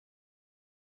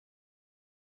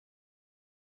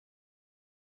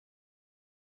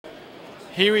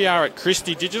Here we are at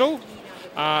Christie Digital,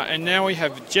 and now we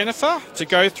have Jennifer to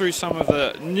go through some of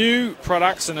the new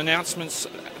products and announcements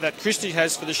that Christie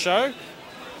has for the show.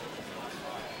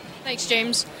 Thanks,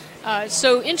 James.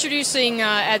 So introducing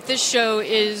at this show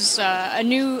is a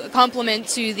new complement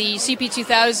to the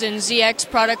CP2000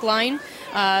 ZX product line.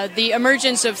 The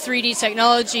emergence of 3D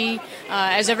technology,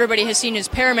 as everybody has seen, is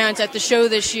paramount at the show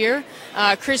this year.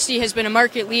 Christie has been a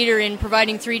market leader in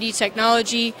providing 3D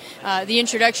technology. The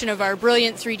introduction of our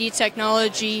brilliant 3D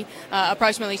technology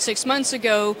approximately 6 months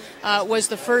ago was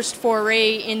the first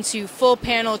foray into full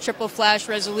panel triple flash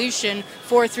resolution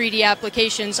for 3D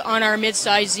applications on our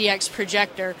mid-size ZX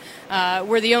projector.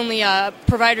 We're the only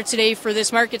provider today for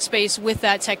this market space with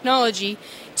that technology.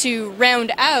 To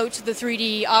round out the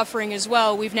 3D offering as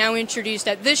well, we've now introduced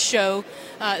at this show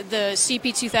the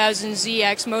CP2000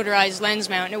 ZX motorized lens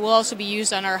mount. It will also be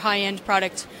used on our high-end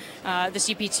product, the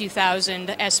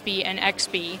CP2000 SB and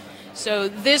XB. So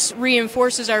this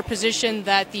reinforces our position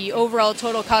that the overall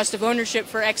total cost of ownership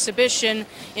for exhibition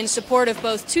in support of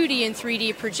both 2D and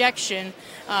 3D projection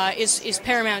is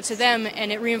paramount to them,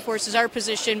 and it reinforces our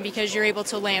position because you're able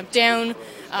to lamp down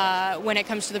when it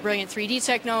comes to the brilliant 3D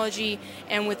technology,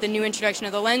 and with the new introduction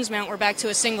of the lens mount, we're back to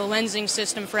a single lensing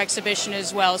system for exhibition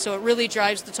as well. So it really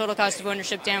drives the total cost of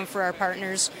ownership down for our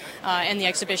partners and the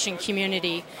exhibition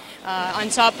community. On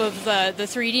top of the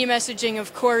 3D messaging,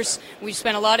 of course, we've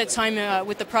spent a lot of time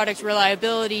with the product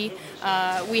reliability.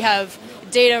 We have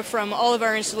data from all of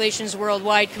our installations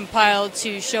worldwide compiled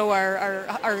to show our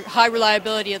high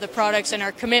reliability of the products and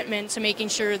our commitment to making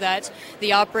sure that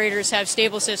the operators have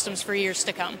stable systems for years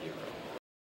to come.